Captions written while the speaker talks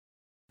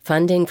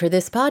Funding for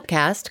this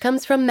podcast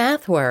comes from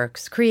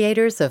MathWorks,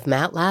 creators of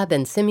MATLAB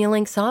and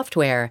Simulink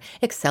software,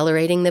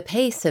 accelerating the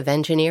pace of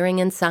engineering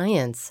and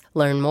science.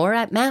 Learn more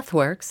at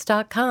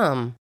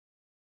mathworks.com.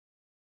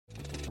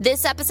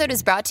 This episode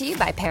is brought to you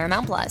by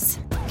Paramount Plus.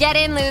 Get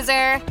in,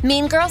 loser!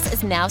 Mean Girls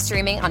is now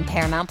streaming on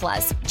Paramount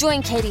Plus.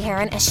 Join Katie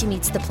Heron as she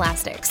meets the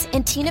plastics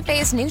in Tina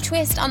Fey's new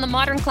twist on the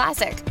modern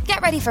classic.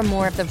 Get ready for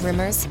more of the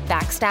rumors,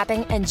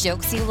 backstabbing, and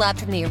jokes you loved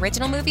from the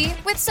original movie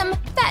with some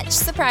fetch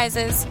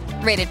surprises.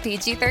 Rated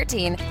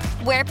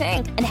PG-13. Wear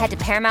pink and head to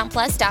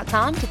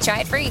ParamountPlus.com to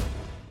try it free.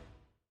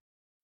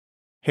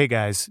 Hey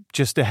guys,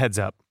 just a heads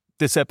up.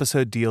 This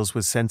episode deals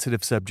with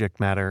sensitive subject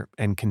matter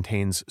and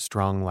contains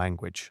strong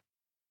language.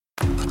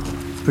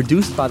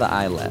 Produced by the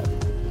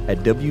iLab at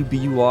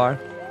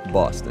WBUR,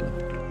 Boston.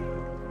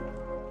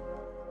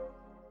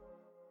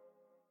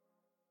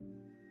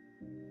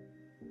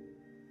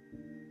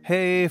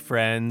 Hey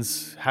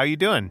friends, how you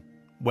doing?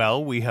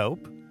 Well, we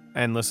hope.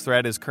 Endless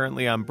Thread is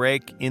currently on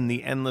break in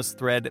the Endless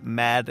Thread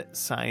Mad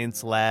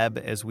Science Lab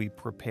as we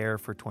prepare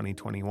for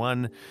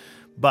 2021.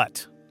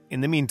 But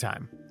in the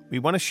meantime, we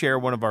want to share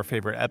one of our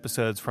favorite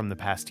episodes from the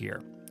past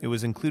year. It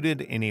was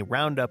included in a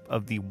roundup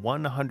of the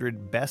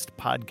 100 best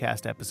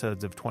podcast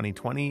episodes of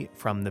 2020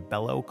 from the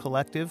Bello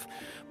Collective.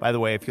 By the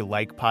way, if you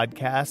like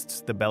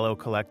podcasts, the Bello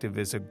Collective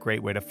is a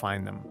great way to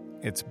find them.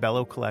 It's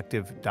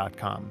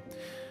bellocollective.com.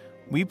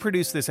 We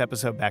produced this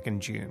episode back in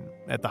June,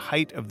 at the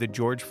height of the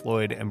George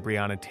Floyd and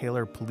Breonna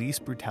Taylor police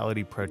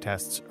brutality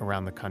protests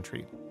around the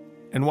country.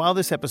 And while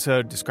this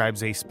episode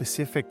describes a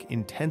specific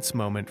intense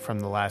moment from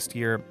the last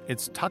year,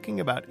 it's talking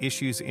about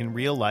issues in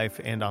real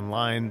life and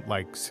online,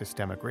 like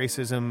systemic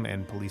racism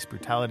and police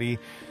brutality,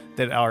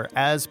 that are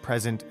as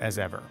present as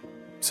ever.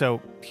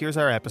 So here's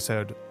our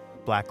episode,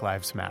 Black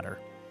Lives Matter.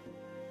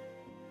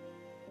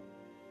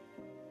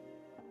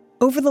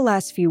 Over the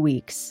last few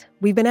weeks,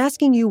 we've been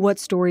asking you what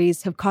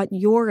stories have caught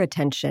your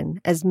attention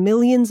as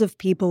millions of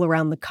people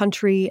around the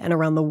country and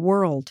around the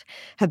world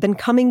have been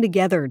coming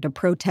together to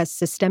protest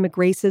systemic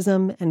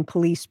racism and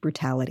police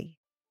brutality.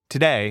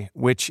 Today,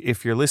 which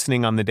if you're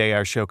listening on the day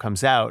our show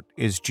comes out,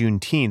 is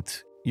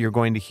Juneteenth, you're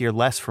going to hear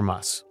less from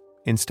us.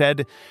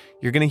 Instead,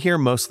 you're going to hear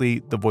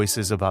mostly the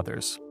voices of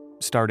others,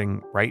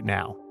 starting right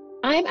now.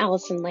 I'm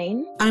Allison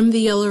Lane. I'm the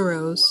Yellow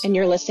Rose. And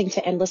you're listening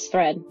to Endless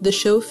Thread, the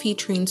show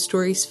featuring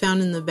stories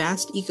found in the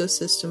vast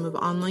ecosystem of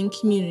online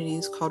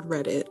communities called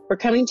Reddit. We're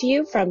coming to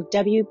you from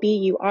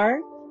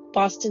WBUR,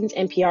 Boston's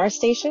NPR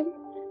station.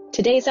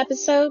 Today's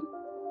episode,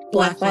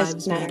 Black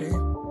Lives Matter.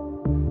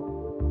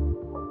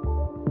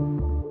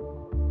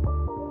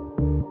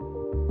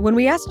 When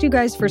we asked you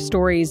guys for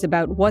stories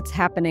about what's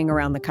happening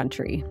around the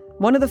country,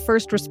 one of the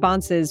first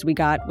responses we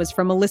got was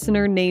from a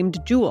listener named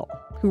Jewel,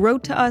 who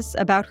wrote to us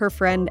about her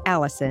friend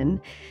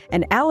Allison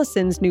and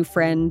Allison's new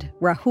friend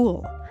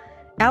Rahul.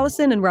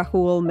 Allison and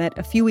Rahul met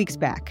a few weeks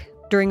back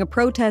during a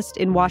protest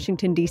in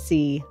Washington,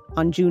 D.C.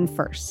 on June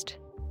 1st.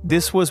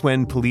 This was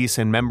when police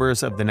and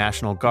members of the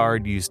National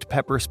Guard used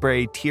pepper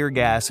spray, tear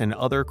gas, and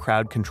other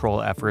crowd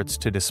control efforts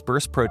to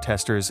disperse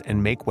protesters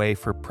and make way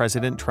for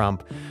President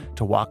Trump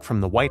to walk from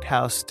the White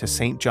House to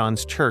St.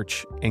 John's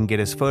Church and get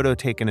his photo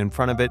taken in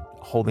front of it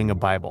holding a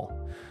Bible.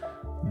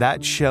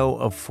 That show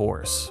of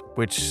force,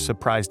 which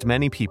surprised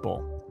many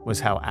people, was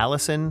how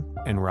Allison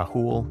and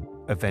Rahul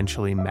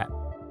eventually met.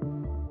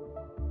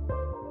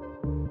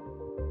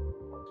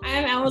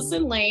 I'm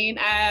Allison Lane.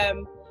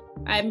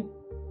 I'm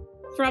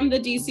from the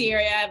DC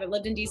area. I've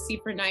lived in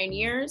DC for 9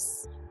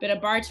 years. Been a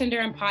bartender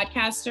and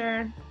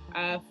podcaster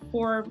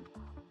for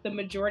the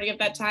majority of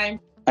that time.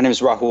 My name is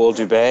Rahul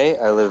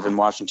Dubey. I live in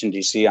Washington,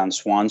 D.C. on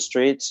Swan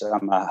Street.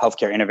 I'm a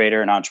healthcare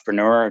innovator and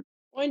entrepreneur.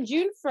 On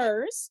June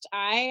 1st,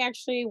 I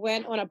actually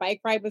went on a bike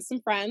ride with some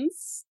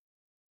friends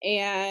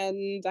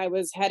and I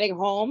was heading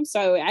home.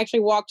 So I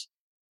actually walked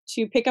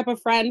to pick up a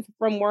friend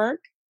from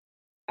work.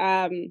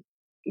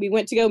 We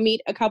went to go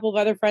meet a couple of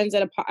other friends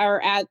at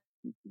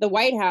the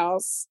White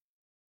House.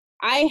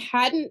 I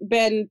hadn't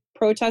been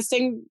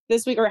protesting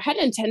this week or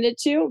hadn't intended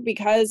to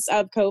because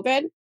of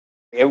COVID.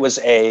 It was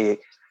a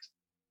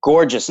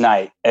gorgeous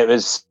night. It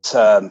was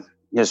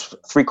just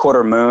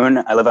 3/4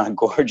 moon. I live on a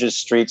gorgeous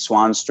street,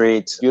 Swan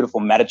Street,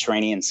 beautiful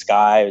Mediterranean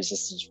sky. It was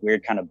just this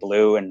weird kind of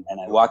blue. And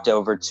I walked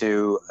over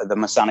to the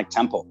Masonic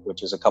Temple,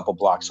 which is a couple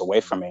blocks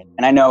away from me.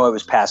 And I know it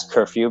was past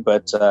curfew,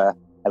 but I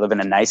live in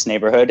a nice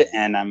neighborhood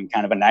and I'm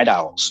kind of a night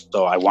owl.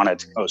 So I wanted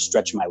to go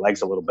stretch my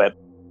legs a little bit.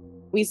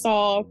 We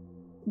saw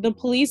the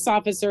police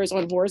officers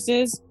on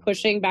horses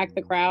pushing back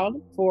the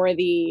crowd for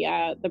the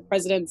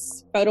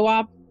president's photo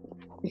op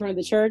in front of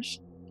the church.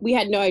 We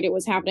had no idea what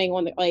was happening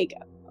on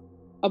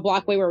a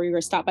block away where we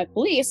were stopped by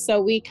police. So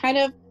we kind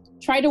of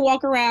tried to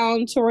walk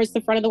around towards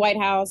the front of the White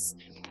House.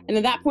 And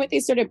at that point,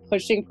 they started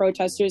pushing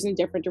protesters in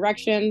different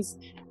directions,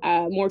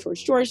 more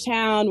towards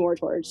Georgetown, more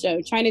towards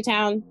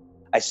Chinatown.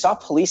 I saw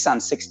police on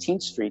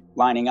 16th Street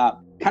lining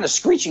up, kind of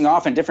screeching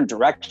off in different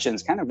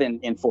directions, kind of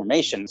in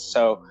formation.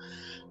 So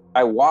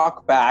I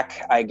walk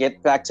back, I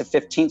get back to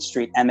 15th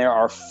Street, and there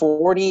are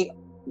 40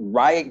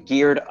 riot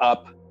geared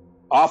up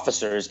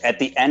officers at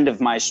the end of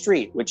my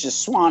street, which is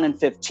Swan and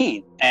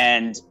 15th.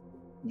 And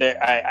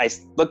I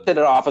looked at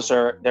an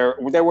officer.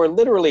 There were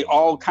literally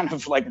all kind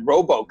of like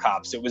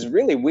RoboCops. It was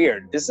really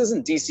weird. This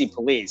isn't DC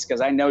police, because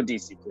I know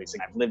DC police.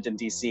 I've lived in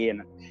DC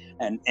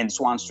and in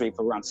Swan Street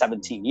for around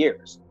 17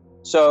 years.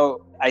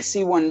 So I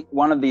see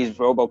one of these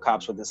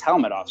RoboCops with his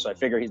helmet off. So I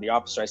figure he's the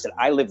officer. I said,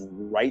 I live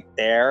right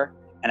there.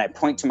 And I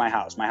point to my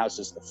house. My house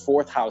is the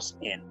 4th house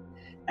in.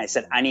 And I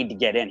said, I need to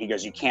get in. He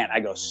goes, you can't. I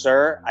go,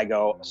 sir. I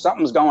go,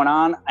 something's going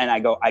on. And I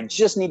go, I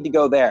just need to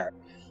go there.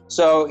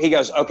 So he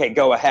goes, okay,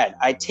 go ahead.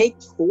 I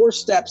take 4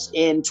 steps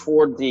in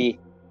toward the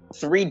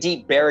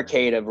 3-deep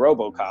barricade of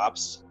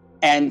RoboCops,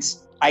 and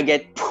I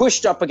get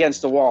pushed up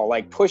against the wall.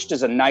 Like, pushed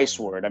is a nice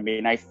word. I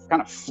mean, I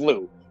kind of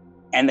flew.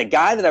 And the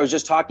guy that I was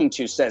just talking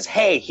to says,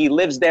 hey, he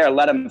lives there,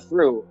 let him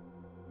through.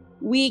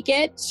 We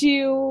get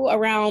to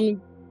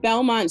around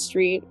Belmont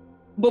Street,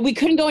 but we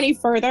couldn't go any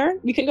further.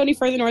 We couldn't go any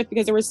further north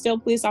because there were still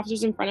police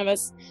officers in front of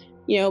us,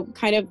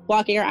 kind of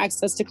blocking our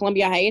access to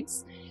Columbia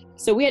Heights.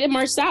 So we had to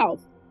march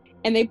south.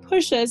 And they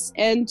push us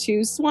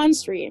into Swan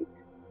Street.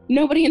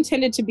 Nobody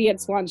intended to be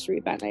at Swan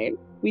Street that night.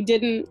 We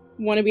didn't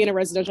want to be in a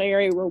residential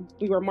area where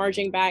we were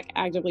marching back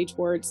actively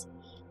towards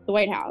the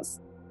White House.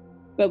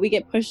 But we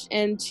get pushed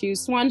into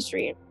Swan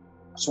Street.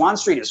 Swan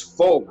Street is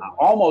full now,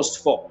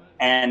 almost full.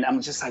 And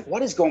I'm just like,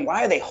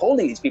 why are they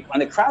holding these people?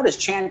 And the crowd is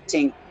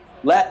chanting,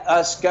 let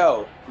us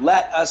go,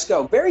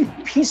 very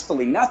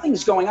peacefully.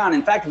 Nothing's going on.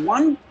 In fact,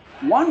 one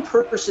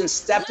person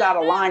stepped out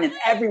of line and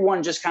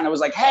everyone just kind of was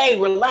like, hey,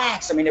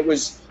 relax. I mean, it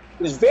was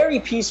very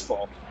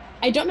peaceful.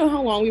 I don't know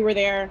how long we were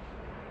there,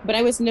 but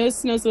I was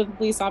nose to nose with a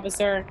police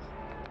officer.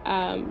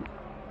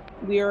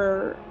 We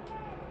were,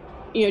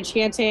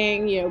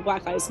 chanting,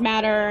 Black Lives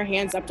Matter,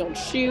 hands up, don't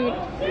shoot.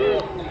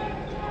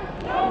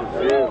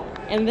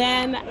 And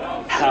then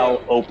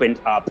hell opened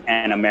up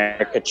and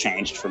America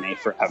changed for me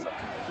forever.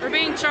 We're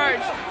being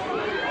charged.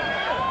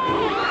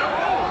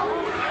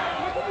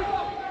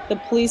 The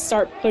police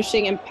start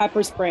pushing and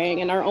pepper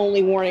spraying, and our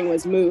only warning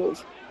was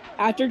move.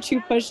 After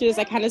 2 pushes,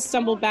 I kind of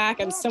stumbled back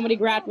and somebody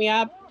grabbed me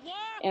up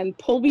and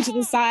pulled me to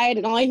the side,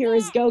 and all I hear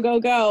is go, go,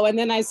 go. And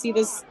then I see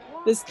this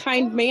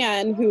kind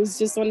man who's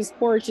just on his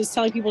porch just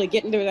telling people to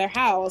get into their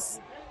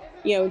house.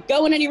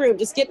 Go in any room,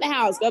 just get in the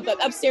house. Go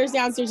upstairs,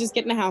 downstairs, just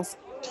get in the house.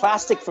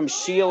 Plastic from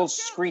shields,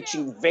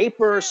 screeching,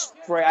 vapor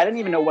spray. I didn't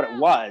even know what it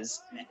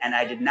was. And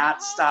I did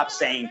not stop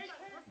saying,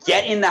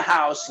 get in the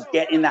house,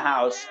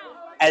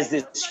 as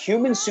this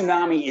human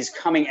tsunami is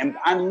coming. And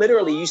I'm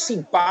literally, you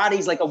see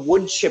bodies like a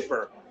wood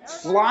chipper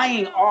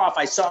flying off.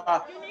 I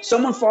saw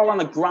someone fall on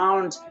the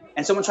ground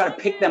and someone try to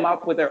pick them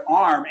up with their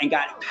arm and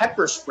got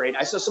pepper sprayed.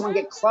 I saw someone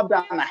get clubbed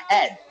on the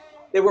head.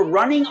 They were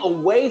running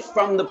away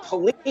from the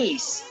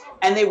police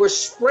and they were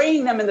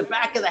spraying them in the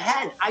back of the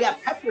head. I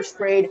got pepper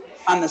sprayed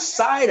on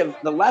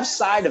the left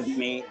side of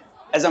me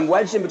as I'm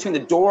wedged in between the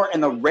door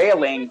and the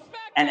railing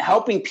and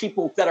helping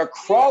people that are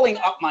crawling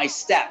up my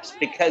steps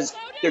because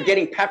they're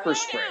getting pepper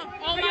sprayed.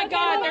 Oh my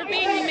God, they're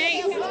being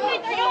maced.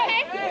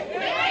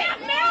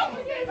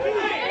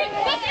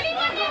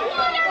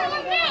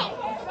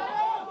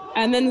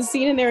 And then the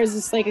scene in there is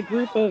just like a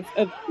group of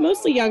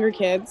mostly younger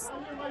kids,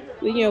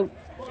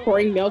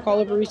 pouring milk all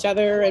over each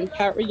other and,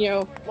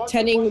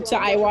 tending to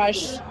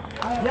eyewash.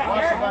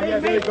 Yeah,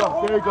 there you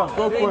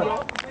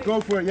go. Go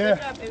for it,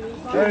 yeah.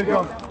 There you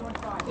go.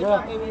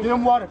 Yeah, give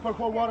them water, put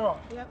water on.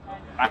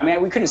 I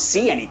mean, we couldn't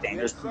see anything.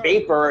 There's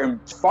vapor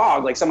and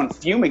fog, like someone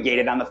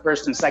fumigated on the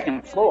 1st and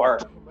 2nd floor.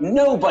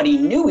 Nobody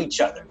knew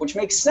each other, which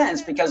makes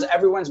sense because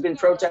everyone's been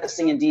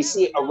protesting in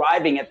DC,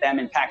 arriving at them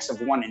in packs of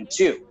 1 and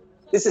 2.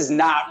 This is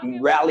not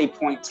rally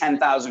point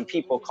 10,000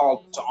 people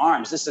called to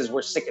arms. This is,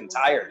 we're sick and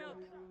tired.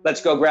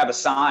 Let's go grab a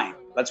sign.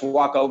 Let's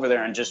walk over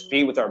there and just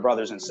be with our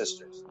brothers and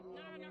sisters.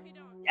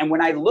 And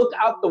when I look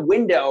out the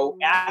window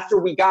after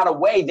we got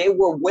away, they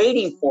were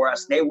waiting for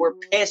us. They were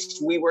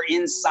pissed we were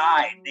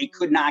inside. They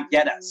could not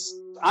get us.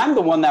 I'm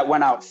the one that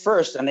went out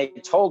first, and they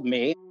told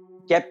me,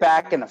 get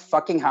back in the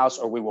fucking house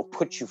or we will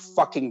put you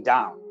fucking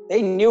down.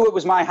 They knew it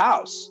was my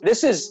house.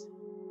 This is,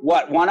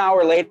 1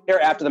 hour later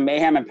after the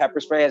mayhem and pepper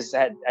spray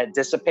had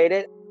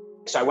dissipated.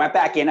 So I went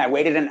back in, I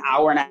waited an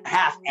hour and a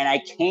half, and I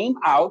came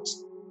out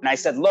and I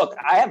said, look,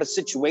 I have a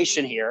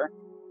situation here.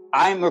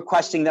 I'm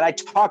requesting that I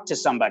talk to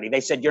somebody.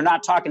 They said, you're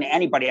not talking to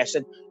anybody. I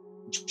said,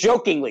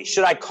 jokingly,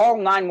 should I call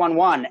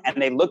 911?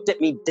 And they looked at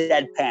me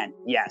deadpan,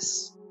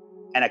 yes.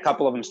 And a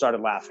couple of them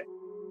started laughing.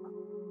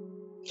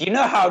 Do you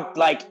know how,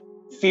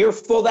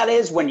 fearful that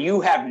is when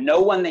you have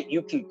no one that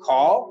you can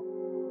call?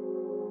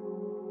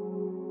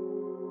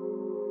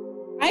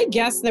 I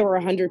guess there were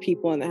 100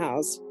 people in the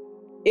house.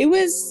 It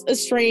was a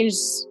strange,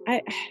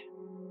 I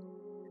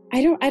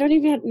don't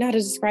even know how to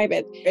describe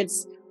it.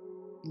 It's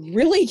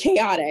really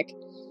chaotic.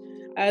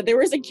 There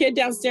was a kid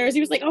downstairs. He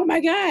was like, oh my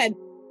God,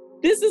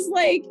 this is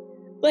like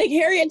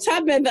Harriet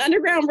Tubman, the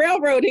Underground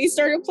Railroad. And he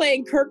started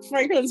playing Kirk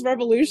Franklin's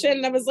Revolution.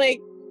 And I was like,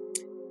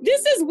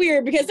 this is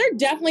weird because they're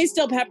definitely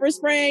still pepper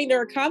spraying.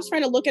 There are cops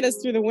trying to look at us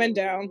through the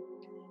window.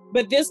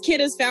 But this kid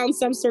has found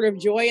some sort of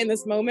joy in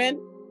this moment.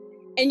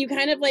 And you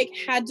kind of like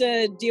had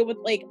to deal with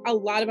like a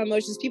lot of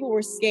emotions. People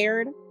were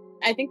scared.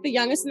 I think the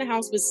youngest in the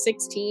house was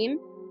 16.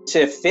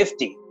 To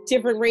 50.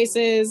 Different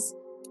races,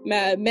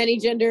 many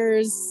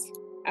genders,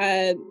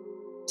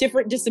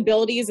 different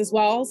disabilities as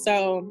well.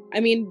 So,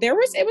 I mean, it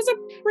was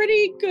a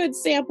pretty good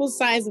sample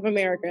size of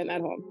America in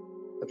that home.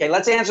 Okay,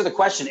 let's answer the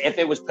question. If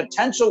it was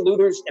potential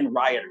looters and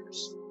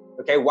rioters,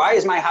 okay, why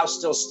is my house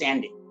still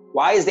standing?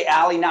 Why is the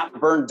alley not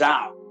burned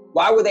down?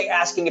 Why were they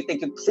asking if they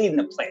could clean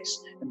the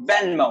place?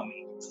 Venmo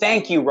me.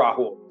 Thank you,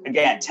 Rahul.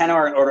 Again,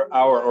 10-hour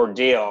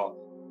ordeal.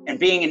 And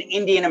being an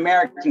Indian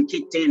American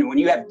kicked in. When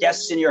you have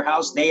guests in your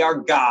house, they are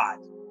God.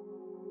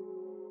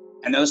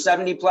 And those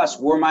 70 plus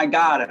were my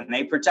God, and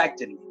they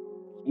protected me.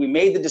 We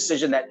made the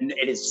decision that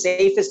it is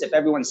safest if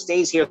everyone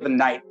stays here the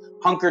night,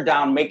 hunker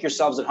down, make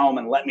yourselves at home,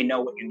 and let me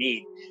know what you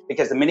need.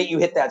 Because the minute you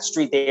hit that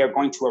street, they are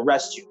going to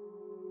arrest you.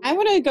 I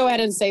want to go ahead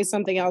and say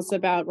something else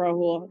about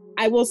Rahul.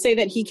 I will say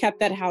that he kept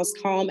that house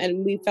calm,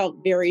 and we felt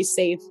very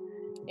safe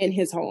in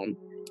his home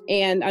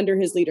and under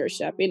his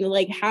leadership. And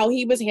like how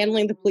he was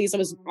handling the police, it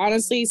was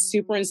honestly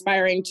super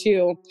inspiring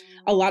to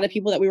a lot of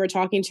people that we were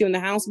talking to in the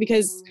house,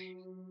 because,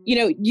 you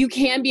know, you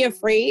can be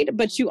afraid,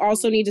 but you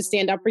also need to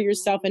stand up for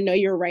yourself and know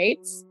your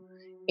rights.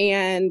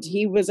 And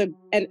he was an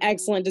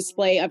excellent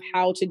display of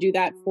how to do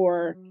that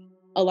for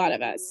a lot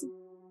of us.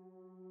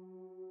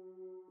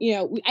 You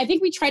know, I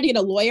think we tried to get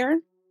a lawyer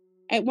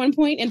at one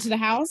point into the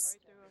house,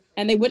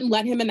 and they wouldn't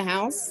let him in the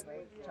house,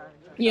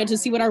 you know, to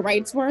see what our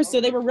rights were. So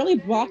they were really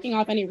blocking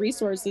off any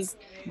resources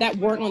that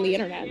weren't on the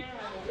internet.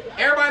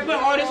 Everybody put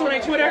all this on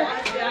their Twitter.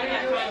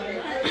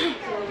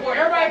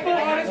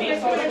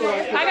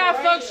 I got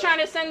folks trying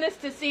to send this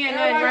to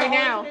CNN right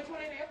now.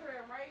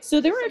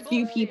 So there were a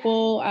few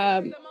people,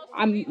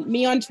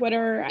 me on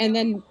Twitter, and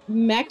then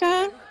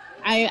Mecca,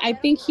 I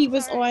think he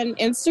was on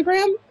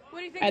Instagram.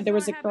 There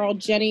was a girl,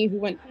 Jenny, who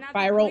went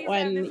viral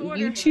on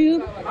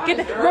YouTube.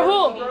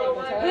 Rahul,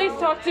 please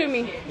talk to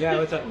me. Yeah,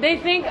 what's up? They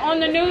think on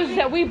the news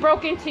that we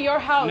broke into your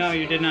house. No,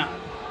 you did not.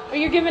 Are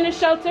you giving us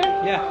shelter?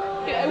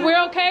 Yeah.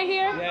 We're okay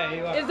here? Yeah,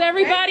 you are. Is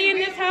everybody in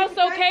this house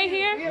okay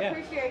here? Yeah.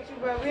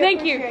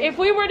 Thank you. If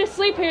we were to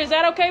sleep here, is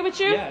that okay with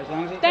you? Yeah, as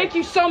long as it's Thank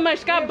you so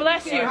much. God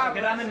bless you.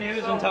 Get on the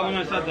news and tell them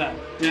I said that.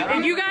 Yeah.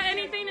 And you got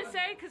anything to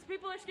say? Because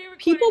people are still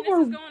recording. People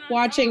were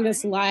watching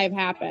this live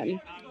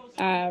happen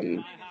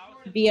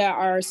via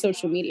our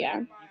social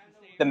media.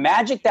 The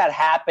magic that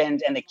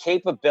happened and the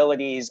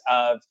capabilities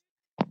of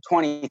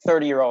 20,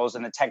 30-year-olds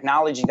and the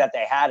technology that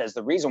they had is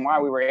the reason why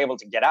we were able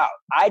to get out.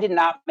 I did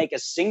not make a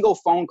single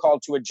phone call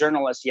to a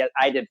journalist yet.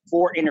 I did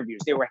 4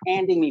 interviews. They were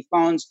handing me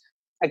phones.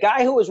 A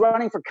guy who was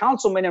running for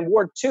councilman in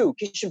Ward 2,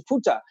 Kishan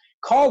Puta,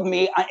 called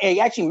me.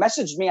 He actually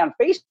messaged me on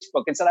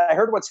Facebook and said, I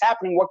heard what's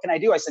happening. What can I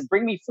do? I said,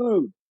 bring me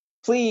food,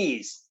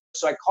 please.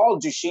 So I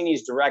called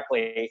Dushini's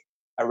directly.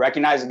 I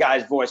recognized the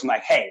guy's voice. I'm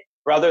like, hey,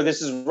 brother,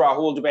 this is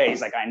Rahul Dubey.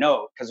 He's like, I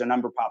know, because their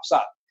number pops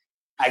up.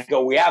 I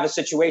go, we have a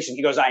situation.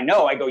 He goes, I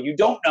know. I go, you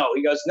don't know.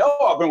 He goes, no,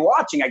 I've been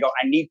watching. I go,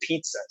 I need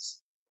pizzas.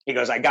 He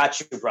goes, I got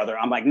you, brother.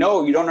 I'm like,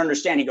 no, you don't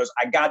understand. He goes,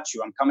 I got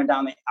you. I'll come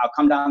down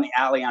the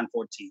alley on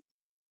 14th.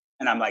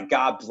 And I'm like,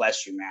 God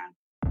bless you, man.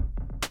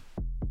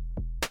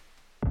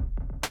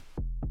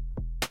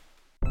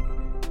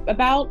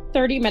 About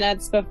 30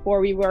 minutes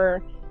before we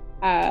were,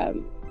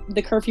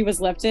 the curfew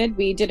was lifted,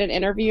 we did an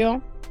interview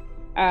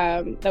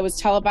that was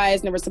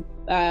televised, and there was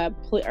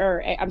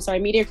a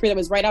media crew that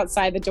was right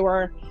outside the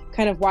door,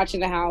 kind of watching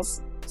the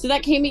house. So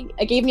that gave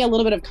me a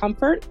little bit of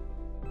comfort.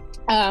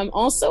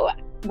 Also,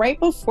 right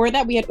before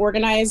that, we had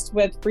organized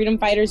with Freedom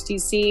Fighters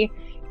DC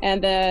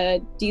and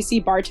the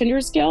DC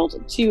Bartenders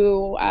Guild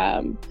to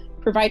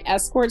provide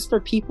escorts for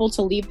people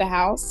to leave the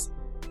house.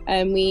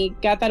 And we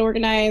got that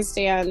organized,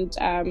 and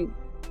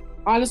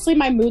honestly,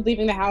 my mood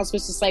leaving the house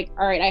was just like,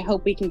 all right, I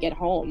hope we can get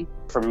home.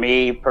 For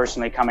me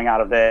personally, coming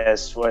out of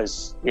this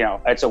was,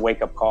 it's a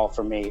wake-up call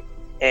for me.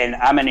 And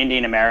I'm an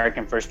Indian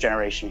American, first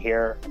generation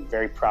here. I'm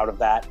very proud of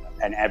that,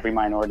 and every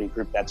minority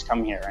group that's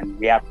come here. And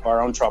we have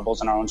our own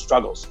troubles and our own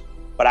struggles.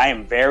 But I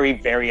am very,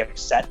 very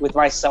upset with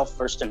myself,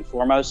 first and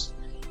foremost.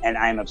 And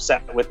I am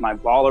upset with my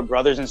baller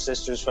brothers and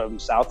sisters from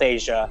South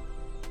Asia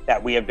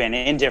that we have been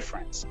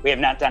indifferent. We have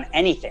not done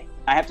anything.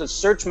 I have to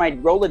search my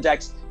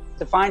Rolodex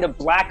to find a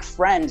Black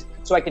friend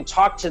so I can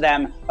talk to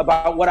them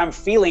about what I'm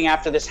feeling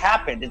after this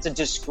happened. It's a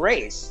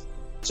disgrace.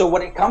 So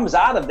what it comes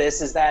out of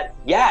this is that,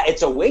 yeah,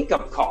 it's a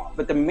wake-up call,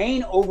 but the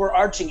main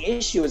overarching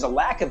issue is a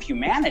lack of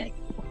humanity.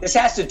 This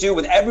has to do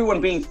with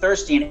everyone being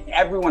thirsty and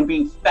everyone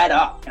being fed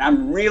up. And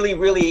I'm really,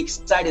 really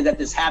excited that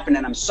this happened,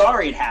 and I'm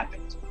sorry it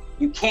happened.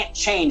 You can't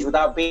change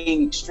without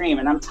being extreme.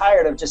 And I'm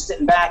tired of just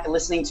sitting back and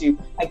listening to,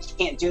 I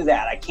can't do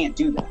that, I can't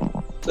do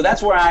that. So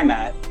that's where I'm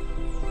at.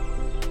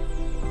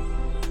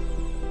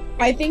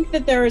 I think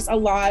that there's a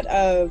lot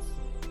of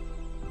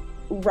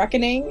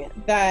reckoning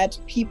that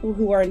people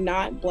who are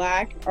not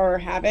Black are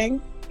having.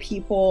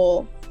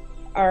 People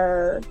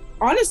are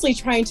honestly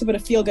trying to put a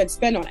feel-good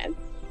spin on it.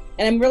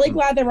 And I'm really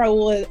glad that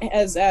Rahul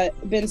has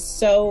been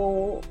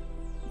so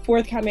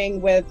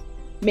forthcoming with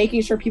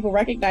making sure people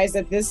recognize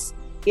that this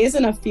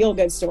isn't a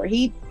feel-good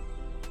story.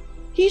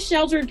 He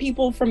sheltered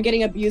people from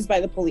getting abused by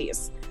the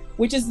police,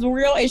 which is the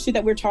real issue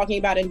that we're talking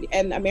about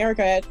in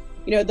America.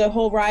 You know, the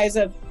whole rise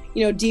of,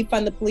 you know,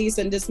 defund the police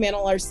and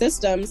dismantle our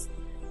systems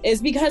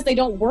is because they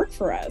don't work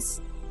for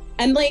us.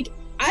 And like,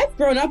 I've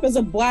grown up as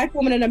a Black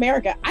woman in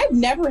America. I've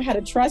never had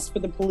a trust for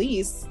the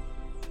police.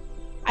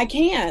 I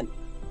can't.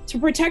 To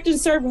protect and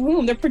serve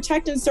whom? They're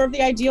protect and serve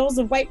the ideals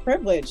of white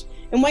privilege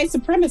and white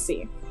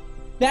supremacy.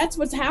 That's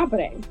what's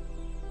happening.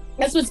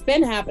 That's what's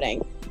been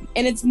happening.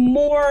 And it's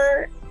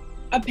more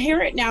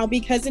apparent now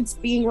because it's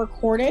being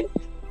recorded,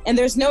 and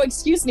there's no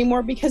excuse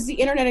anymore because the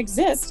internet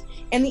exists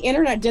and the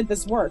internet did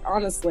this work,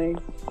 honestly.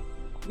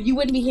 You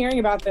wouldn't be hearing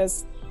about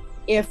this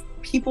if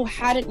people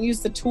hadn't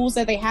used the tools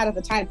that they had at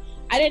the time.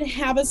 I didn't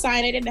have a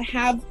sign. I didn't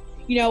have,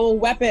 you know, a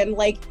weapon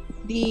like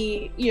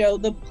the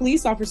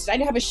police officers. I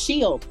didn't have a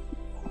shield.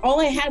 All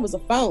I had was a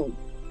phone.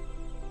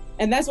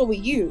 And that's what we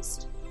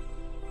used.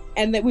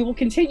 And that we will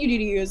continue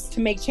to use to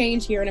make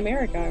change here in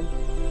America.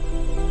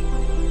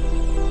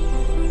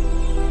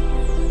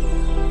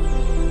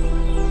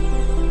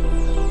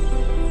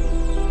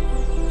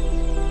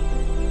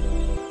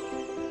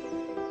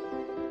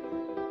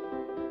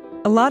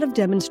 A lot of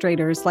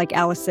demonstrators like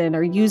Allison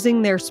are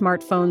using their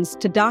smartphones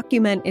to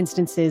document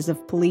instances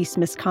of police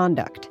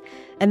misconduct.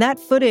 And that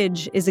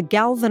footage is a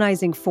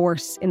galvanizing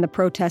force in the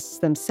protests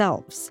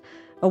themselves,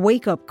 a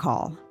wake-up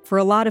call for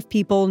a lot of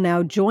people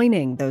now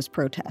joining those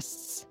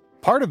protests.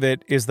 Part of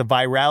it is the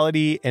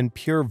virality and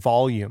pure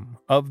volume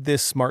of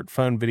this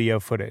smartphone video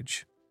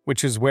footage,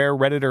 which is where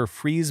Redditor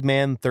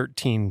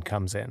FreezeMan13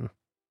 comes in.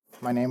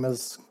 My name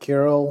is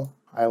Kirill.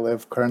 I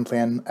live currently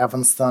in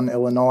Evanston,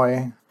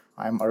 Illinois.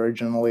 I'm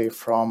originally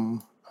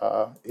from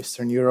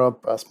Eastern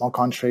Europe, a small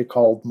country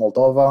called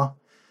Moldova.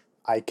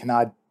 I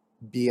cannot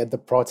be at the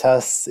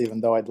protests,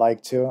 even though I'd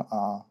like to.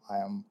 I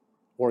am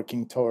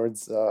working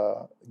towards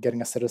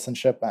getting a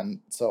citizenship,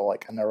 and so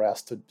like an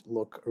arrest would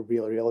look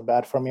really, really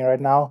bad for me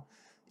right now.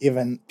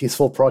 Even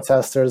peaceful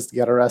protesters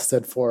get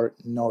arrested for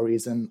no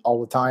reason all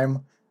the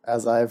time,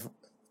 as I've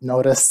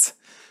noticed.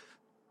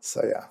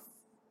 So yeah,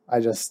 I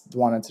just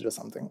wanted to do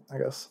something, I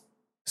guess.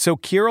 So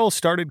Kirill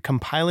started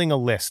compiling a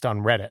list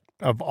on Reddit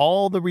of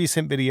all the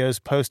recent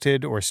videos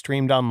posted or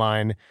streamed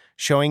online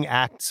showing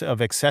acts of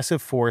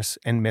excessive force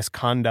and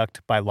misconduct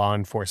by law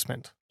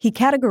enforcement. He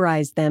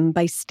categorized them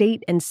by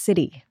state and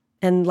city.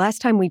 And last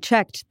time we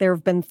checked, there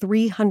have been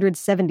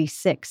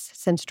 376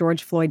 since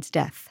George Floyd's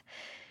death.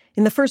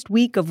 In the first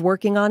week of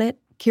working on it,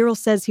 Kirill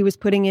says he was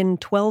putting in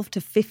 12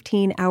 to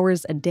 15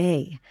 hours a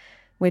day,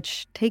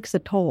 which takes a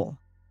toll.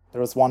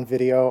 There was one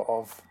video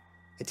of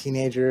a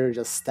teenager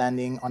just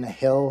standing on a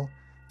hill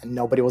and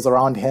nobody was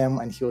around him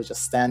and he was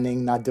just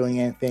standing, not doing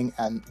anything,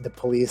 and the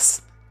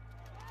police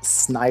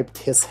sniped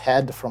his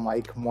head from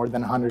like more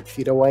than 100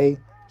 feet away.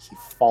 He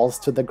falls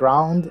to the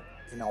ground,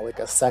 you know, like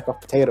a sack of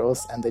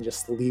potatoes, and they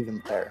just leave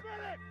him there.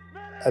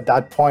 At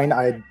that point,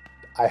 I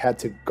had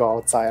to go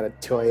outside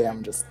at 2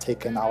 a.m. just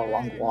take an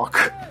hour-long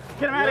walk.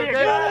 Get him out of here!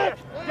 Medic!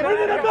 Get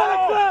him out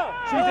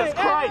of here! Jesus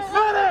Christ!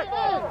 Medic!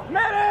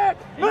 Medic!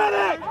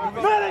 Medic!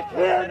 Medic!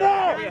 Here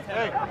now!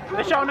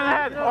 They shot him in the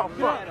head! Oh,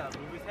 fuck.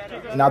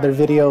 In other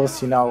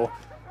videos, you know,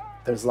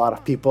 there's a lot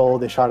of people,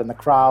 they shot in the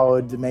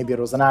crowd, maybe it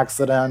was an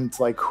accident,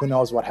 like who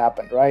knows what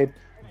happened, right?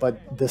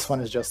 But this one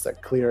is just a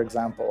clear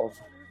example of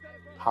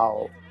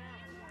how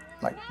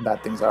like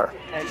bad things are.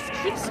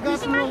 Keep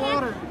squeezing my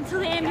head until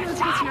the ambulance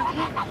gets here.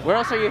 Where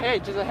else are you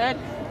headed? Just ahead?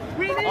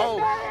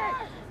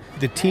 Oh.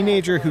 The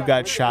teenager who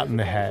got shot in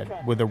the head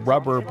with a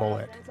rubber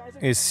bullet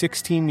is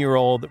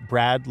 16-year-old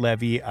Brad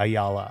Levy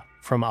Ayala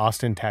from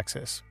Austin,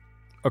 Texas.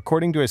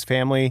 According to his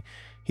family,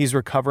 he's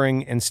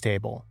recovering and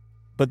stable.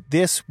 But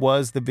this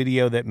was the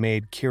video that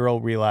made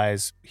Kirill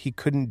realize he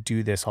couldn't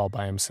do this all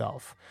by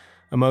himself,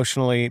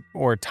 emotionally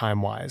or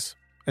time-wise,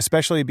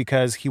 especially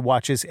because he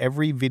watches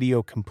every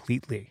video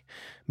completely,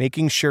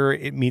 making sure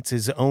it meets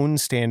his own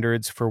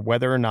standards for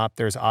whether or not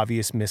there's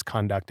obvious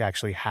misconduct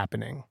actually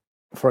happening.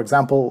 For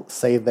example,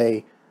 say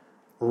they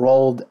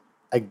rolled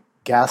a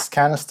gas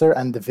canister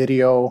and the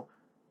video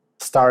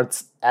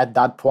starts at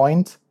that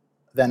point,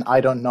 then I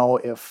don't know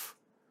if,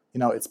 you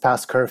know, it's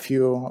past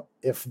curfew,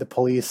 if the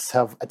police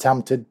have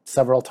attempted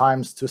several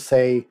times to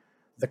say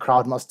the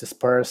crowd must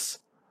disperse.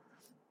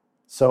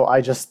 So I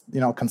just, you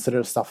know,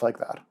 consider stuff like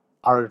that.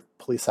 Are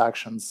police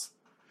actions,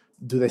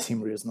 do they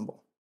seem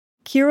reasonable?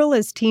 Kirill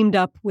has teamed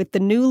up with the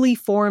newly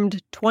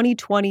formed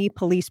 2020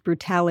 Police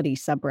Brutality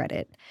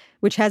subreddit,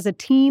 which has a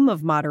team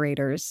of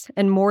moderators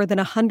and more than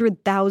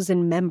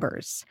 100,000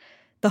 members.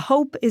 The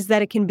hope is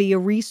that it can be a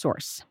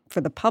resource for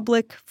the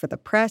public, for the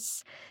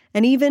press,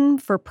 and even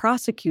for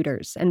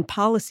prosecutors and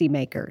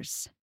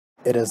policymakers.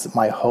 It is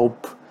my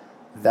hope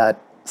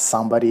that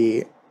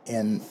somebody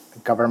in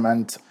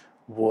government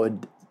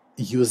would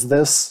use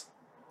this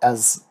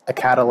as a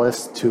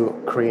catalyst to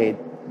create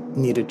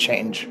needed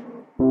change.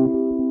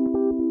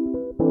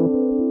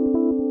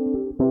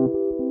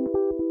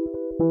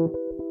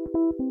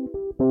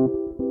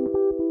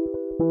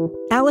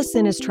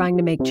 Allison is trying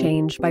to make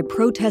change by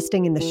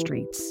protesting in the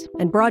streets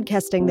and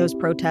broadcasting those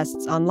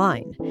protests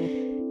online.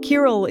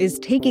 Kirill is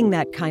taking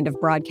that kind of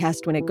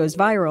broadcast when it goes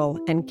viral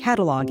and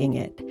cataloging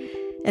it.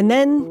 And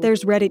then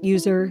there's Reddit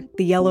user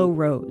The Yellow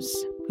Rose,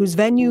 whose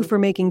venue for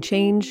making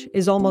change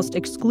is almost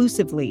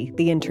exclusively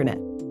the internet.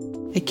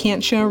 I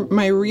can't share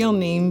my real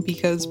name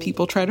because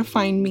people try to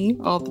find me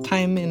all the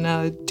time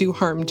and do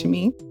harm to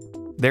me.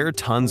 There are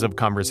tons of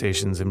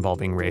conversations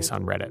involving race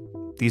on Reddit.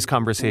 These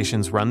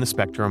conversations run the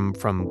spectrum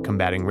from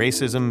combating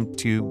racism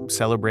to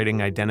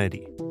celebrating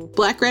identity.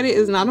 Black Reddit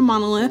is not a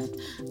monolith.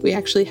 We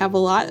actually have a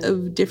lot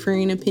of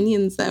differing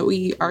opinions that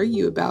we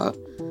argue about.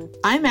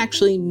 I'm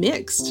actually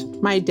mixed.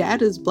 My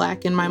dad is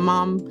Black and my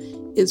mom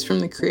is from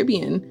the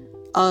Caribbean.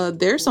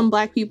 There's some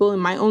Black people in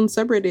my own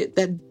subreddit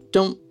that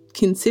don't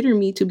consider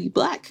me to be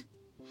Black,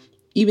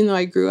 even though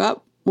I grew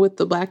up with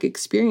the Black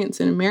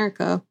experience in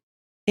America.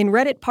 In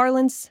Reddit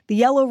parlance, the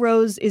Yellow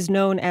Rose is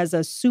known as a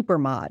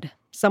supermod,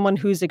 someone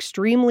who's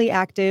extremely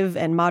active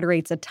and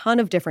moderates a ton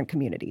of different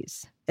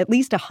communities, at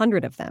least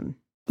 100 of them.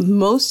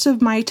 Most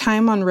of my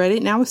time on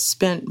Reddit now is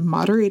spent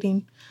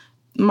moderating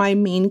my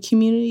main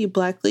community,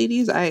 Black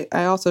ladies. I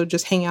also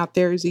just hang out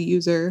there as a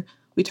user.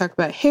 We talk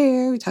about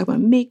hair, we talk about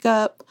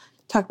makeup,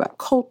 talk about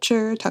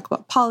culture, talk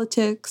about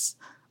politics.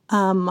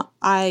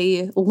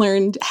 I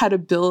learned how to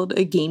build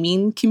a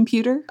gaming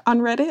computer on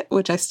Reddit,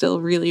 which I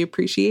still really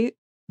appreciate.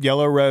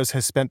 Yellow Rose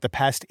has spent the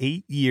past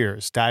 8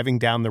 years diving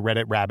down the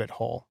Reddit rabbit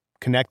hole,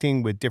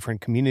 connecting with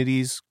different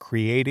communities,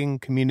 creating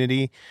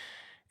community.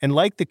 And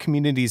like the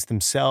communities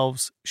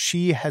themselves,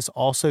 she has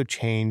also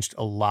changed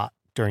a lot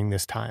during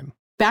this time.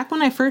 Back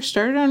when I first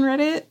started on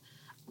Reddit,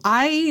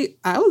 I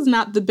was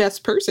not the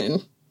best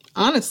person.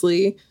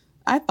 Honestly,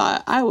 I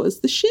thought I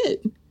was the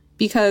shit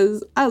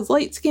because I was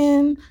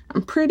light-skinned,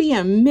 I'm pretty,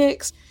 I'm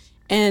mixed.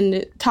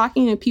 And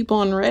talking to people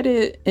on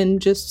Reddit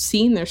and just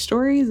seeing their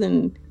stories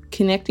and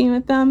connecting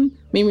with them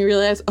made me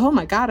realize, oh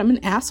my God, I'm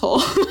an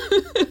asshole.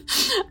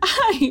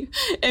 I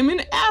am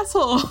an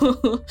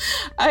asshole.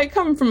 I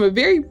come from a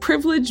very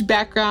privileged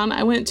background.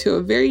 I went to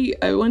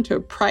a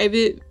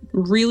private,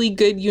 really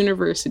good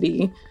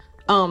university.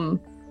 And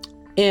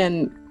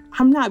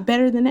I'm not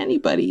better than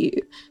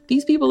anybody.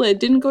 These people that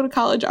didn't go to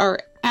college are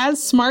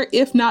as smart,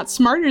 if not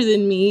smarter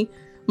than me.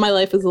 My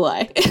life is a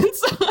lie. And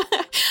so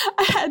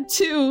I had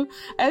to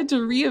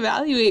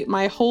reevaluate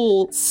my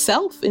whole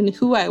self and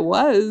who I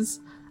was.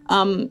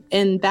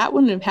 And that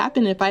wouldn't have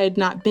happened if I had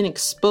not been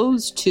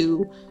exposed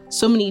to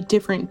so many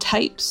different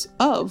types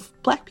of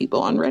Black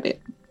people on Reddit.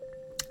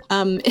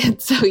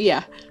 And so,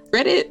 yeah,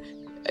 Reddit,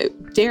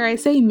 dare I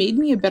say, made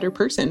me a better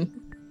person,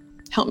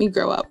 helped me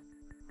grow up.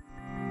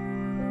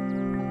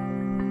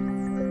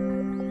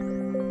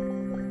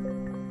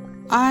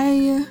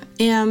 I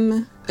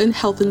am a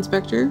health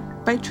inspector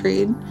by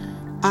trade.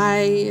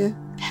 I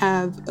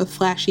have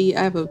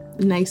a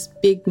nice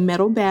big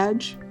metal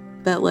badge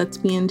that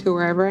lets me into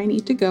wherever I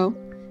need to go.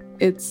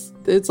 It's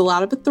a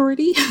lot of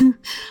authority.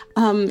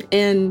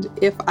 And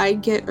if I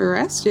get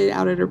arrested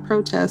out at a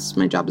protest,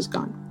 my job is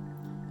gone.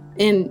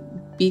 And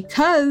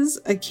because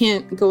I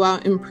can't go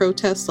out and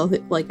protest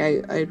like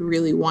I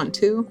really want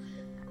to,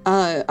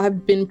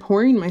 I've been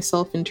pouring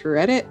myself into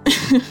Reddit.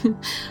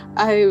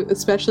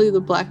 Especially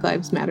the Black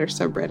Lives Matter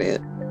subreddit.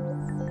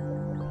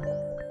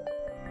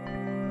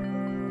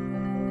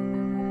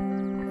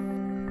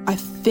 I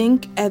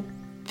think at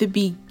the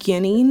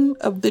beginning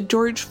of the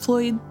George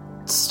Floyd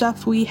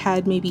stuff, we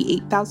had maybe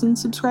 8,000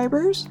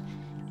 subscribers.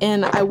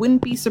 And I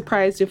wouldn't be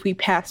surprised if we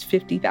passed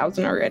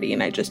 50,000 already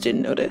and I just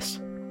didn't notice.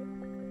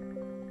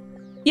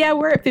 Yeah,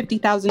 we're at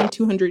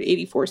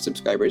 50,284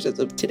 subscribers as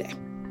of today.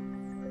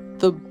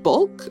 The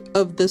bulk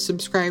of the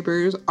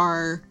subscribers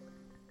are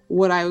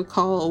what I would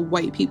call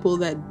white people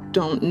that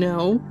don't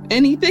know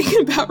anything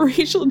about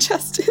racial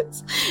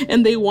justice,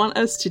 and they want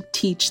us to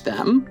teach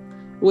them,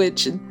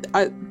 which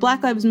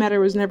Black Lives Matter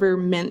was never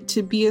meant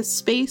to be a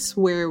space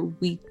where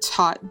we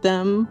taught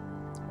them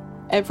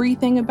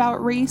everything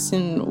about race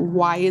and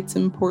why it's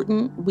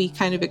important. We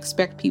kind of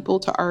expect people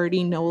to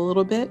already know a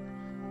little bit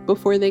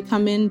before they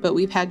come in, but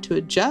we've had to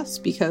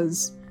adjust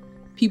because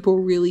people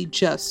really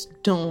just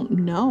don't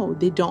know.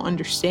 They don't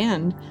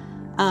understand.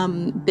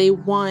 They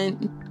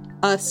want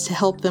us to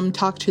help them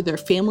talk to their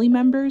family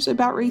members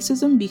about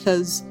racism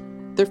because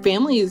their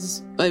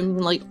families,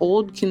 like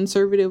old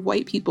conservative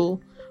white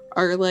people,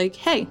 are like,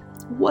 hey,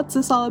 what's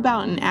this all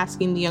about? And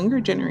asking the younger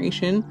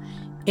generation.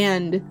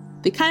 And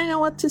they kind of know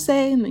what to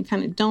say and they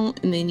kind of don't,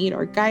 and they need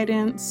our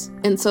guidance.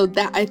 And so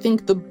that, I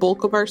think the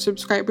bulk of our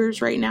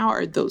subscribers right now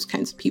are those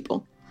kinds of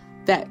people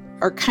that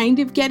are kind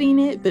of getting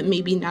it, but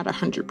maybe not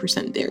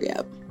 100% there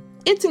yet.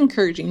 It's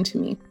encouraging to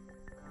me.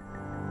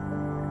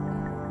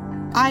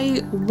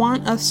 I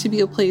want us to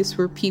be a place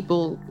where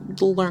people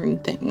learn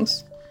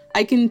things.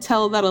 I can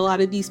tell that a lot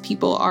of these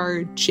people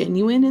are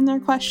genuine in their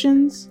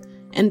questions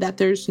and that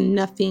there's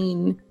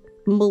nothing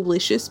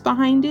malicious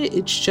behind it.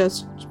 It's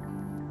just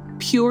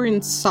pure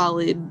and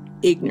solid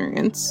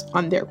ignorance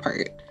on their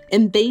part.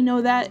 And they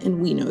know that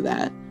and we know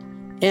that.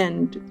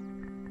 And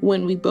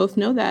when we both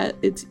know that,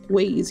 it's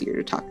way easier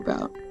to talk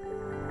about.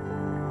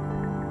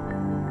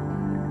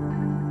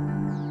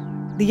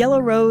 The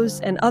Yellow Rose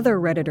and other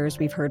Redditors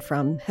we've heard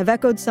from have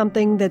echoed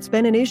something that's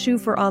been an issue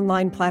for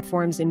online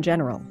platforms in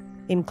general,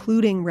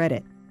 including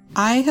Reddit.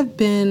 I have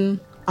been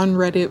on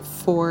Reddit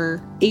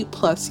for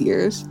 8+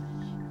 years,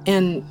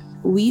 and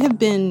we have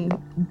been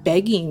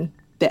begging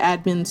the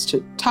admins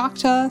to talk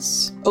to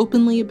us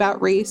openly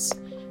about race.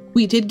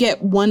 We did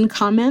get one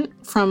comment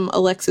from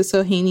Alexis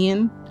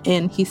Ohanian,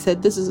 and he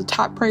said this is a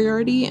top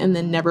priority, and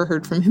then never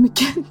heard from him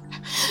again.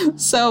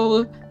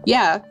 So,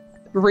 yeah,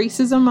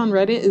 racism on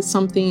Reddit is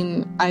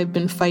something I've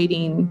been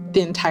fighting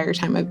the entire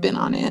time I've been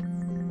on it.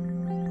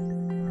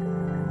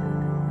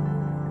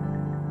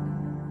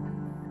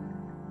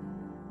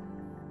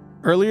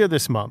 Earlier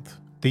this month,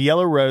 the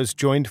Yellow Rose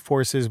joined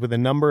forces with a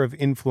number of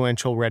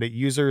influential Reddit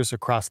users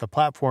across the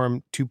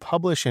platform to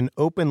publish an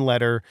open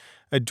letter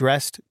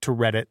addressed to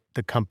Reddit,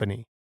 the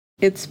company.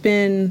 It's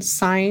been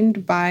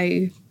signed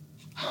by,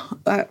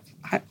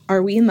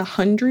 are we in the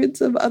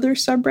hundreds of other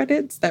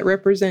subreddits that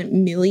represent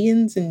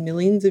millions and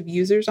millions of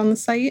users on the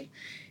site?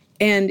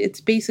 And it's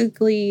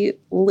basically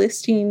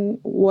listing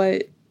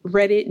what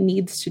Reddit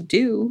needs to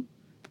do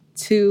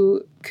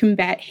to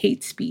combat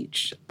hate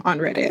speech on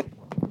Reddit.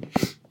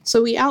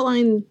 So we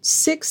outline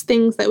 6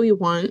 things that we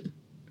want.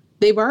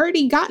 They've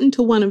already gotten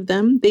to one of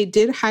them. They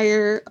did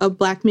hire a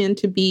Black man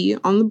to be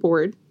on the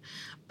board.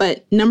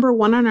 But number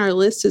 1 on our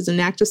list is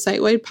enact a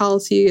site-wide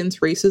policy against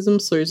racism,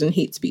 slurs, and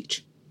hate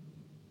speech.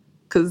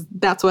 Because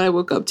that's what I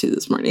woke up to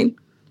this morning.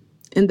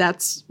 And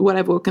that's what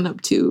I've woken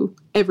up to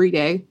every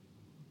day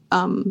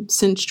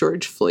since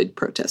George Floyd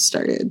protests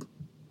started.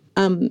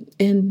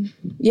 And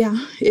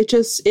yeah, it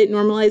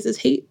normalizes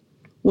hate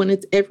when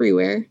it's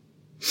everywhere.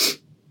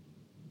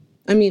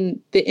 I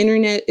mean, the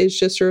internet is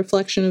just a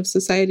reflection of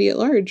society at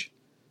large.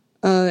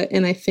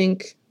 And I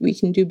think we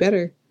can do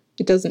better.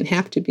 It doesn't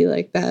have to be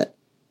like that.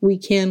 We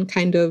can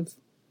kind of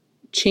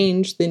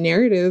change the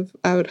narrative,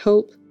 I would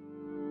hope.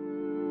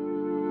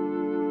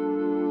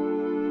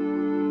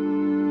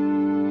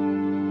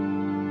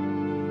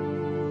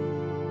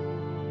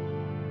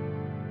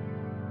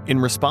 In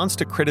response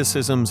to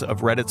criticisms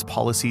of Reddit's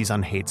policies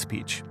on hate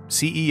speech,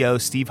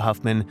 CEO Steve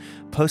Huffman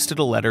posted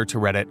a letter to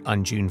Reddit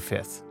on June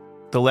 5th.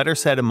 The letter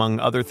said, among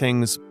other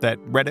things, that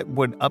Reddit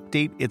would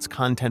update its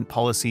content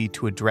policy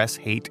to address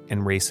hate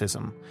and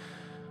racism.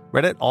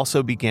 Reddit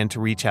also began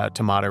to reach out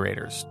to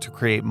moderators to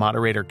create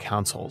moderator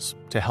councils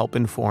to help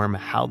inform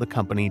how the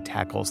company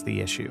tackles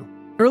the issue.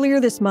 Earlier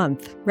this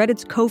month,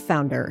 Reddit's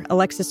co-founder,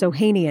 Alexis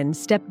Ohanian,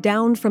 stepped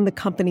down from the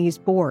company's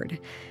board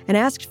and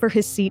asked for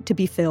his seat to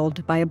be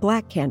filled by a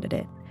Black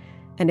candidate.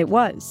 And it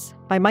was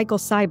by Michael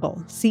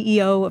Seibel,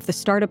 CEO of the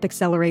startup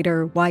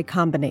accelerator Y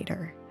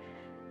Combinator.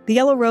 The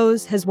Yellow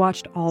Rose has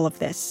watched all of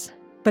this,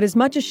 but as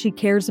much as she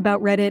cares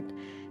about Reddit,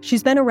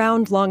 she's been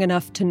around long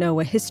enough to know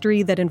a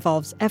history that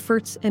involves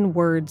efforts and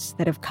words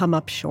that have come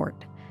up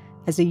short.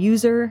 As a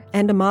user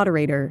and a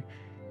moderator,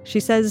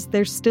 she says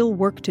there's still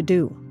work to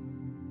do.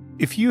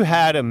 If you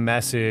had a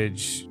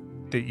message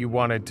that you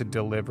wanted to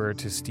deliver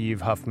to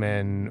Steve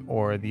Huffman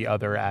or the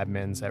other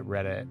admins at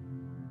Reddit,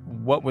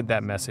 what would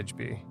that message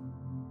be?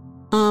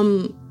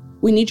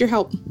 We need your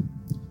help.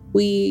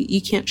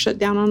 You can't shut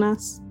down on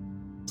us.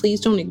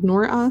 Please don't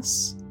ignore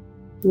us.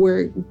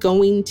 We're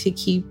going to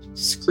keep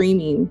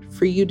screaming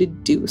for you to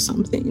do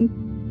something.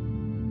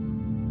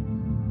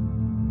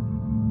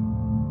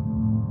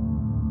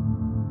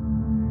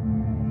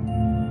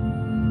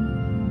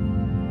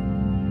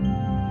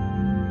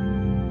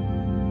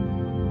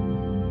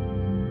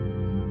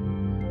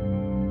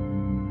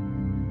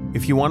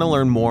 If you want to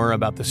learn more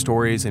about the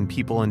stories and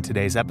people in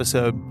today's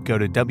episode, go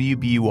to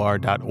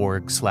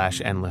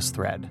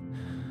wbur.org/endlessthread.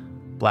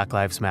 Black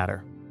Lives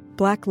Matter.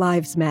 Black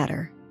Lives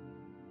Matter.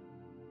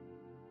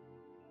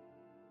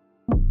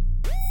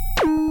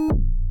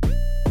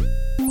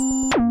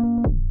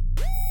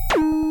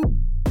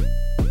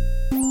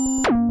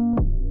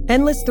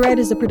 Endless Thread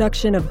is a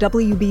production of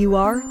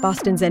WBUR,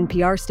 Boston's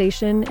NPR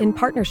station, in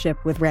partnership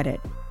with Reddit.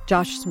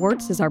 Josh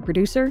Swartz is our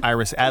producer.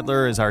 Iris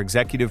Adler is our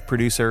executive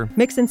producer.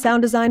 Mix and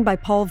sound design by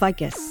Paul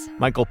Vikis.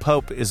 Michael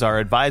Pope is our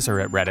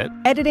advisor at Reddit.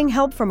 Editing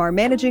help from our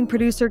managing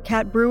producer,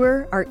 Kat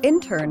Brewer. Our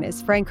intern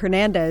is Frank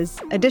Hernandez.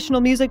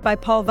 Additional music by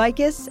Paul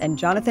Vikis and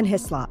Jonathan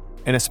Hislop.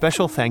 And a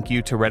special thank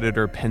you to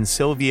Redditor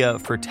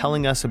Pensylvia for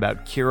telling us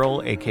about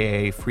Kirill,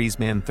 a.k.a.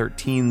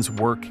 Freezeman13's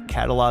work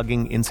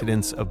cataloging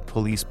incidents of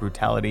police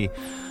brutality.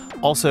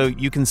 Also,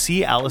 you can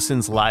see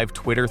Allison's live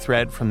Twitter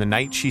thread from the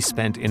night she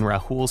spent in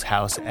Rahul's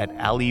house at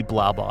Ali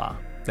Blabla.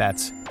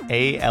 That's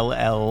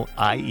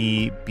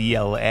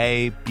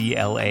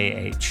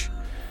ALLIEBLABLAH.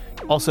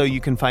 Also,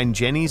 you can find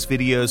Jenny's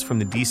videos from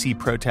the DC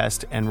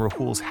protest and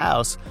Rahul's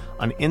house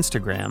on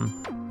Instagram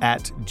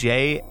at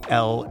JLAAAZO.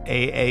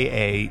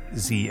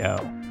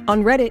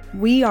 On Reddit,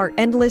 we are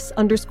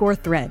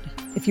endless_thread.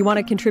 If you want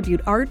to contribute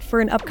art for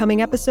an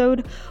upcoming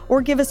episode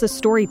or give us a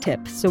story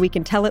tip so we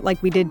can tell it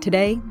like we did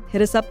today,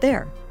 hit us up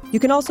there. You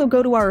can also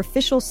go to our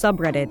official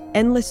subreddit,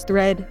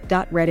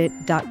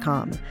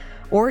 endlessthread.reddit.com,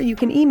 or you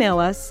can email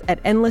us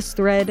at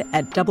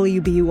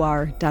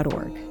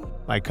endlessthread@wbur.org.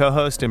 My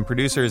co-host and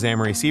producer is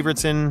Amory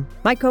Sievertson.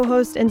 My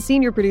co-host and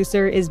senior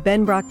producer is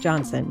Ben Brock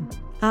Johnson.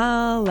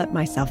 I'll let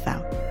myself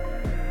out.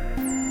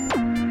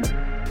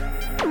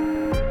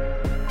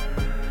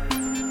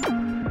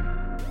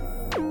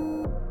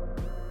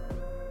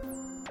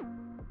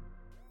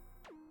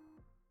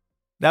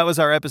 That was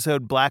our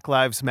episode Black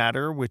Lives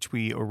Matter, which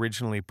we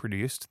originally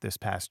produced this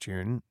past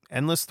June.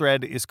 Endless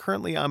Thread is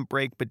currently on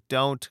break, but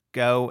don't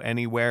go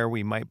anywhere.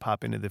 We might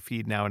pop into the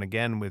feed now and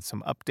again with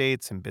some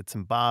updates and bits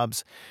and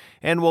bobs.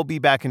 And we'll be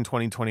back in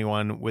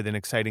 2021 with an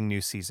exciting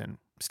new season.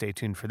 Stay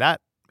tuned for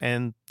that,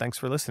 and thanks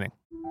for listening.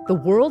 The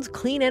world's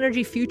clean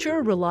energy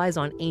future relies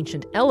on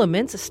ancient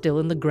elements still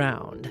in the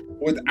ground.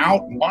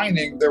 Without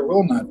mining, there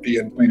will not be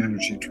a clean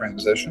energy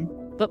transition.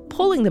 But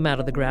pulling them out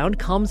of the ground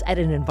comes at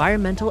an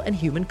environmental and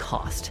human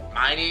cost.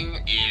 Mining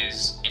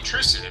is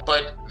intrusive,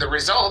 but the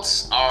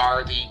results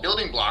are the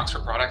building blocks for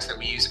products that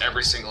we use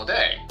every single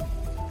day.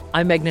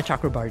 I'm Meghna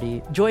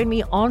Chakrabarty. Join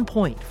me on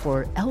Point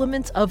for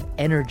Elements of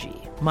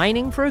Energy,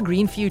 Mining for a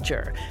Green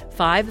Future.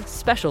 5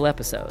 special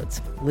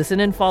episodes. Listen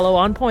and follow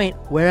On Point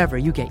wherever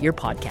you get your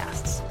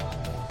podcasts.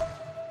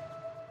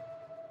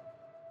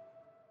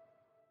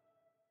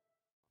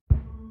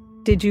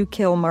 Did you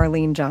kill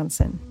Marlene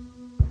Johnson?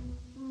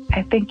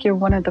 I think you're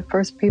one of the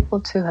first people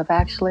to have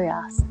actually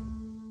asked.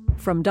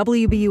 From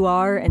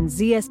WBUR and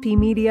ZSP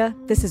Media,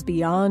 this is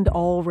Beyond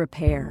All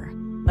Repair,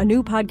 a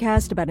new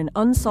podcast about an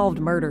unsolved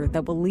murder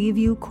that will leave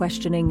you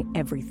questioning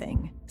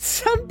everything.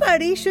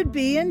 Somebody should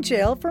be in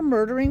jail for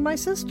murdering my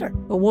sister.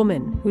 A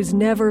woman who's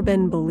never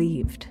been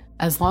believed.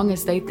 As long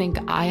as they think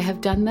I have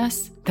done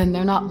this, then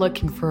they're not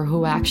looking for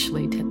who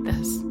actually did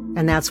this.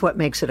 And that's what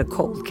makes it a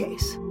cold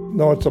case.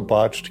 No, it's a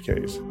botched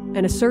case.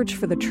 And a search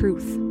for the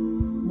truth,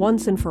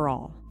 once and for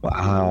all.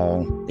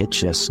 Wow, it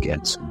just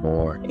gets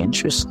more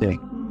interesting.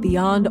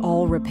 Beyond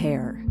All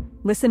Repair.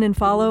 Listen and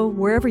follow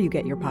wherever you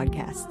get your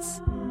podcasts.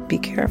 Be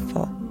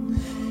careful.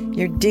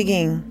 You're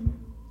digging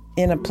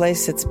in a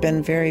place that's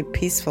been very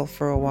peaceful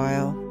for a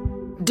while.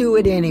 Do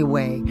it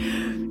anyway.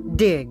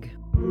 Dig.